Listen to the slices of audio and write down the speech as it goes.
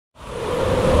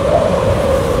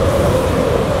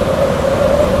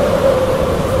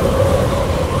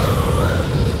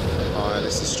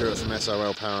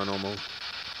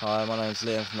name's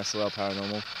Liam from SOL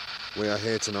Paranormal. We are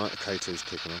here tonight, the K2's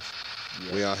kicking off.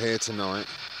 Yeah. We are here tonight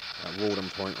at Walden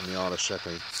Point on the Isle of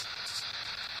Sheppey.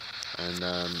 And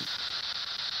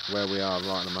where we are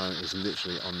right at the moment is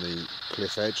literally on the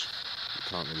cliff edge. You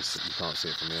can't really see, you can't see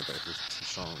it from here, but if you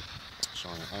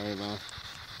shine it over,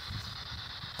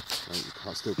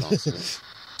 you still can't see it.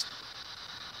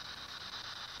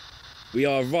 We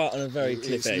are right on a very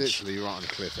cliff edge. It's literally right on the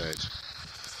cliff edge.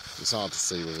 It's hard to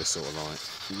see with this sort of light.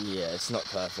 Yeah, it's not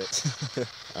perfect.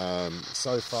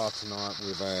 So far tonight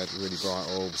we've had really bright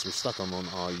orbs. We've stuck them on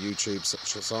our YouTube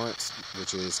site,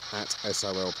 which is at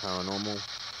SOL Paranormal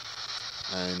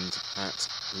and at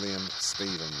Liam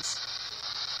Stevens.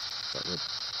 But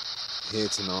we're here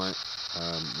tonight.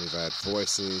 We've had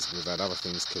voices, we've had other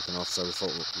things kicking off, so we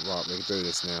thought, right, we can do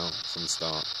this now from the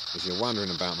start. If you're wondering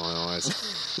about my eyes,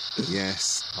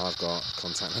 yes, I've got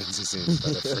contact lenses in,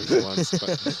 but they're 3 ones, but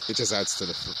it just adds to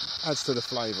the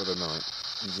flavour of the night.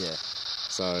 Yeah.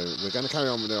 So we're going to carry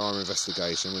on with our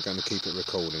investigation. We're going to keep it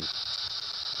recording,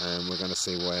 and we're going to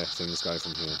see where things go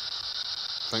from here.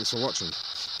 Thanks for watching.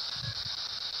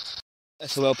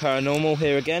 SOL Paranormal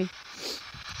here again.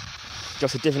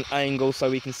 Just a different angle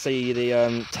so we can see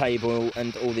the table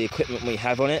and all the equipment we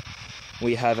have on it.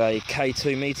 We have a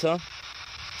K2 meter,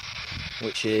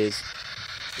 which is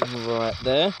right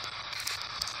there.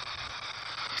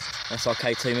 That's our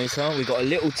K2 meter. We've got a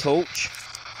little torch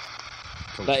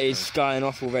that is going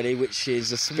off already, which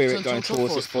is a spirit going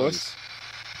towards us for us.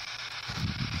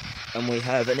 And we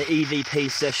have an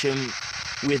EVP session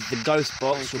with the ghost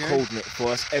box recording it for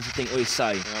us, everything we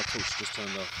say. Yeah, our torch just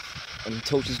turned off. And the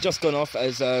torch has just gone off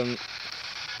as...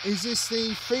 Is this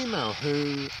the female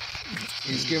who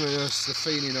is giving us the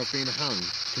feeling of being hung?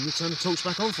 Can you turn the torch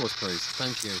back on for us, please?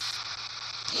 Thank you.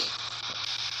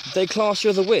 They class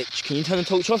you as a witch. Can you turn the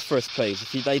torch off for us, please,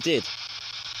 if they did?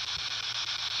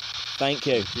 Thank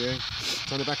you. Thank you.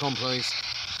 Turn it back on, please.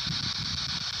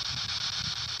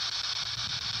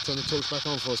 Turn the torch back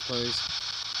on for us, please.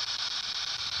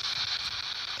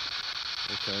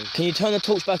 Okay. Can you turn the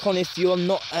torch back on if you're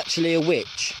not actually a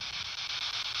witch?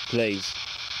 Please.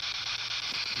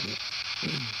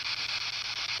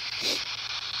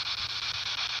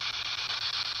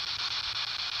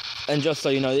 And just so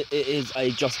you know, it is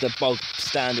just a bog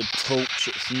standard torch.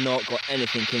 It's not got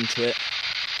anything into it.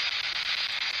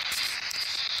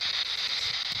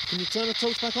 Can you turn the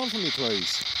torch back on for me,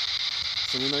 please?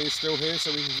 So we know you're still here,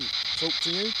 so we can talk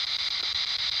to you.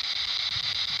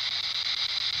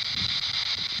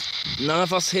 None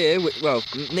of us here, well,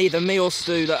 neither me or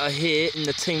Stu that are here in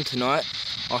the team tonight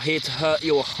are here to hurt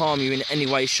you or harm you in any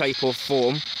way, shape or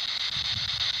form.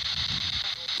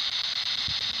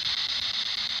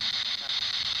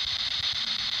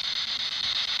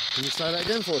 Can you say that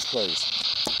again for us, please?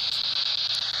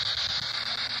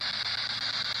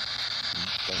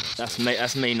 That's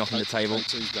me knocking the table.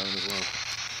 K2's going as well,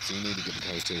 so you need to get the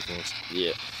K2 for us.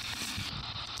 Yeah.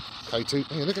 K2,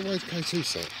 hey, look at where the K2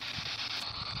 set.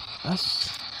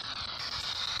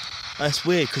 That's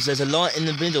weird, because there's a light in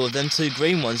the middle of them 2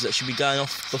 green ones that should be going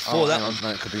off before that one. No,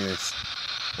 it could be this.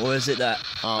 Or is it that?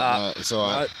 Oh, no, it's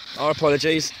alright. Our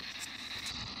apologies.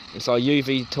 It's our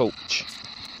UV torch.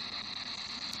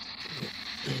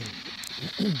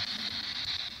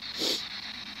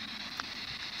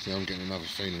 See, I'm getting another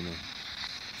feeling there.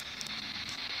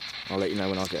 I'll let you know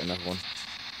when I get another one.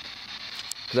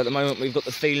 Because at the moment we've got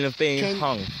the feeling of being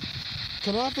hung.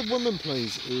 Can I have the woman,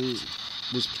 please, who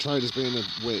was portrayed as being a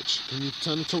witch? Can you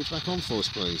turn the torch back on for us,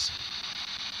 please?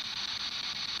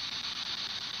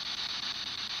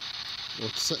 Or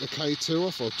set the K2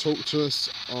 off, or talk to us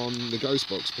on the ghost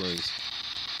box, please.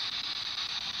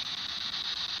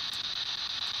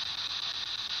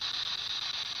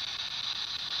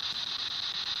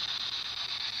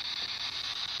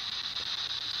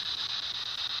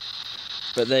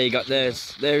 But there you go, there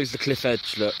is the cliff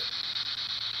edge, look.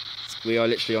 We are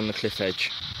literally on the cliff edge.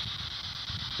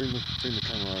 Bring the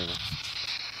camera over.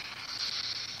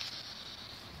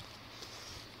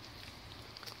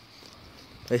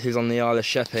 This is on the Isle of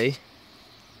Sheppey.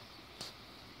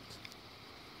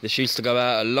 This used to go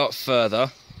out a lot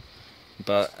further,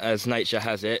 but as nature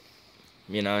has it,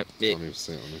 you know,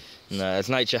 as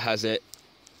nature has it,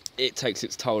 it takes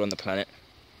its toll on the planet.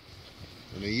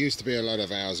 And there used to be a lot of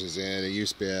houses there. There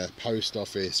used to be a post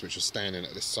office which was standing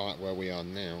at the site where we are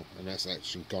now, and that's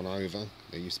actually gone over.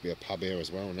 There used to be a pub here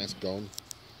as well, and that's gone.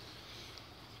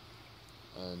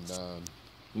 And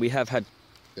we have had...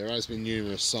 There has been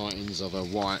numerous sightings of a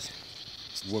white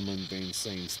woman being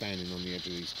seen standing on the edge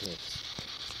of these cliffs.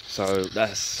 So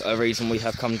that's a reason we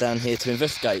have come down here to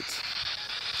investigate.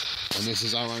 And this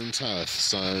is our own turf,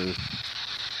 so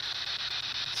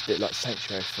It's a bit like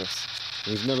sanctuary for us.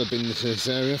 We've never been to this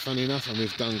area, funny enough, and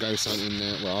we've done ghost hunting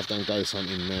now. Well, I've done ghost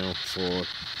hunting now for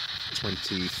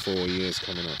 24 years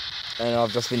coming up. And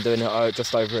I've just been doing it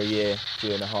just over a year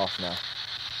and a half now.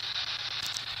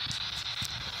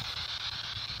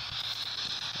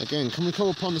 Again, can we call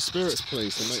upon the spirits,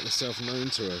 please, to make themselves known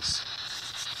to us?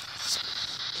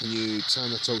 Can you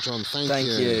turn the torch on? Thank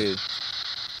you.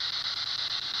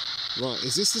 Right,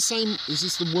 is this the same? Is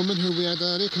this the woman who we had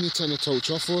earlier? Can you turn the torch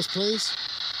off for us, please?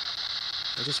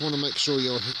 I just want to make sure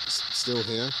you're still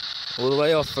here. All the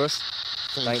way off first.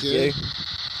 Thank you.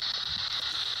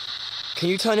 Can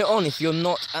you turn it on if you're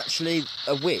not actually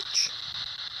a witch,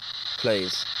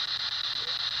 please?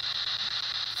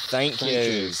 Thank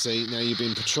you. See, now you've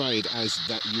been portrayed as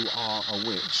that you are a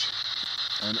witch,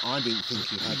 and I didn't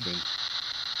think you had been.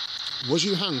 Was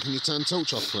you hung? Can you turn the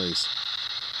torch off, please?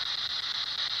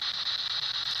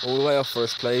 All the way off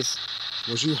first, please.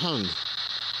 Was you hung?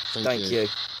 Thank you.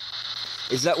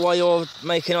 Is that why you're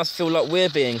making us feel like we're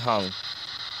being hung?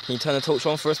 Can you turn the torch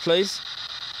on for us, please?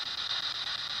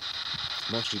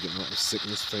 I'm actually getting like a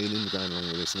sickness feeling going along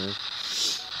with this now.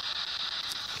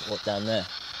 What, down there?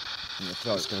 In the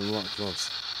throat? It's going right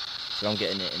across. So I'm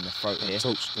getting it in the throat here.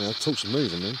 That torch is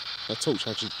moving then. That torch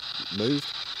actually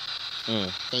moved.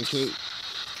 Thank you.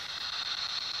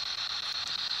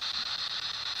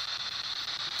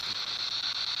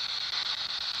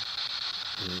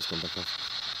 It's gone back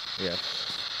off. Yeah.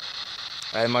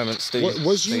 I had a moment feeling.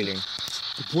 Was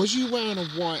you wearing a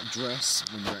white dress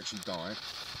when you actually died?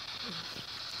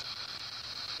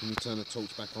 Can you turn the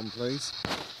torch back on, please?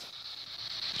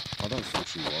 I don't think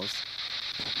she was.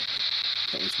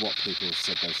 That was what people have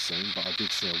said they've seen, but I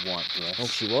did see a white dress. Oh,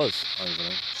 she was. Over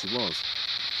there. She was.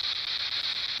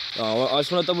 Oh, well, I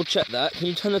just want to double check that. Can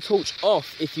you turn the torch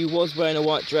off if you was wearing a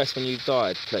white dress when you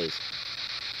died, please?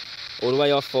 All the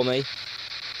way off for me.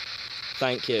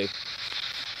 Thank you.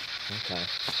 Okay.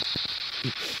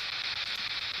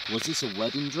 Was this a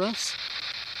wedding dress?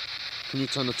 Can you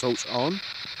turn the torch on?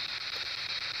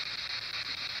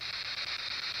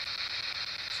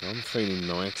 So I'm feeling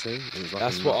 90. It was like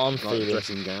that's what I'm feeling. A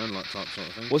dressing gown, like type sort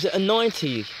of thing. Was it a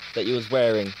 90 that you was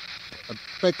wearing? A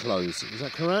bedclothes, is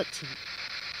that correct?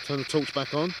 Turn the torch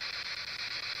back on.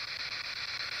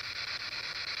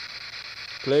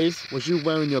 Please? Was you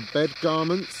wearing your bed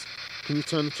garments? Can you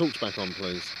turn the torch back on,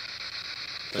 please?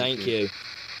 Thank you.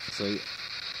 So,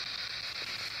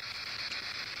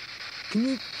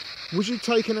 was you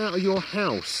taken out of your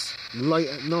house late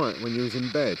at night when you was in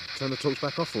bed? Turn the torch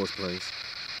back off for us, please.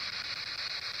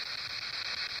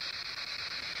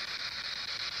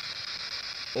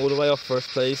 All the way off for us,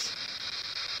 please.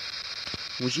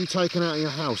 Was you taken out of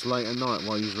your house late at night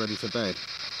while you was ready for bed?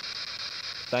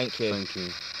 Thank you. Thank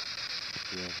you.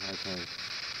 Yeah, okay.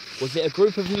 Was it a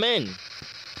group of men?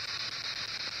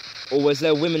 Or was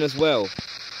there women as well?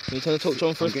 Can you turn the torch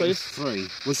on for us, please? 3.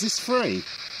 Was this 3?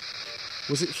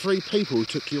 Was it 3 people who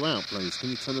took you out, please? Can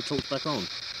you turn the torch back on?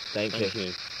 Thank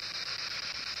you.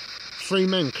 3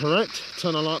 men, correct?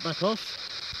 Turn the light back off.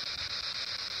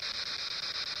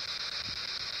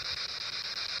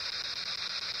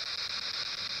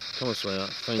 Come on,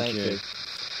 sweetheart. Thank you.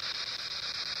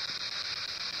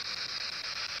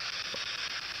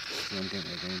 I'm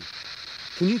getting it again.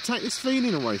 Can you take this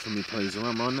feeling away from me, please,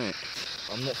 around my neck?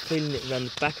 I'm not feeling it around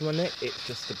the back of my neck, it's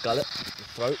just the gullet, the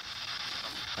throat.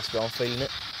 That's where I'm feeling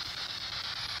it.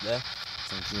 There.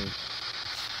 Thank you.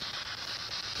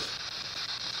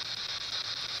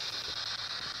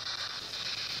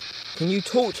 Can you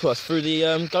talk to us through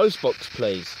the ghost box,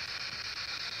 please?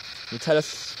 And tell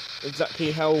us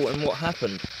exactly how and what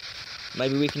happened.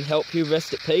 Maybe we can help you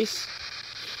rest at peace.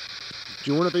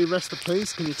 Do you want to be rest at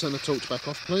peace? Can you turn the torch back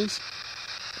off, please?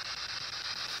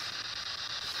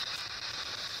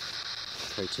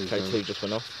 K2 just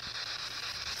went off.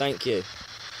 Thank you.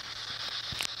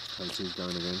 K2's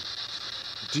going again.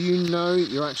 Do you know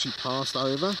you're actually passed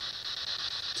over?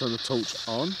 Turn the torch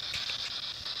on.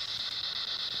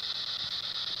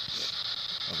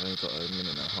 I've only got a minute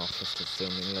and a half left of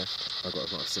filming left. I've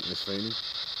got a sickness feeling.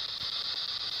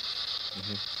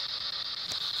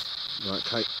 Right,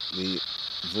 Kate, the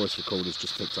voice recorder's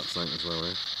just picked up something as well,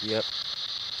 eh? Yep.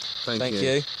 Thank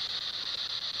you.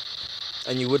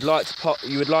 And you would like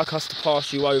us to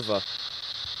pass you over.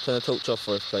 Turn the torch off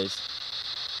for us, please.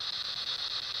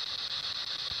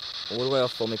 All the way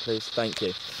off for me, please. Thank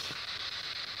you.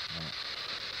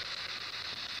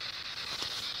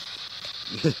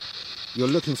 You're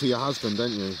looking for your husband,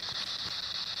 aren't you?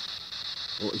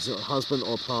 Or is it a husband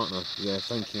or a partner? Yeah,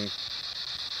 thank you.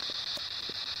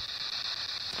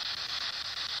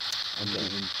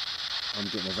 I'm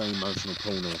getting a very emotional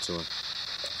pull now to her.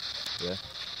 Yeah.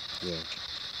 Yeah.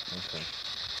 Okay.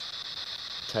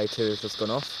 K2 has just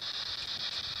gone off.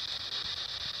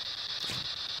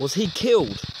 Was he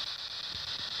killed?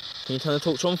 Can you turn the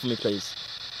torch on for me, please?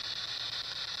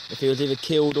 If he was either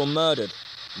killed or murdered.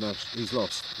 No, he's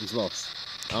lost. He's lost.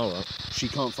 Oh, right. She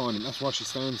can't find him. That's why she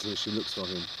stands here. She looks for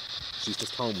him. She's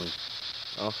just told me.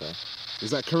 Okay.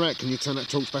 Is that correct? Can you turn that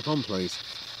torch back on, please?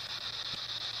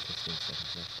 15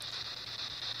 seconds left.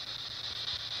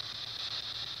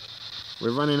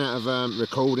 We're running out of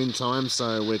recording time,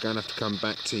 so we're going to have to come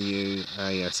back to you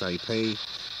ASAP.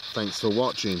 Thanks for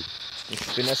watching. This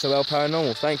has been SOL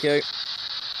Paranormal. Thank you.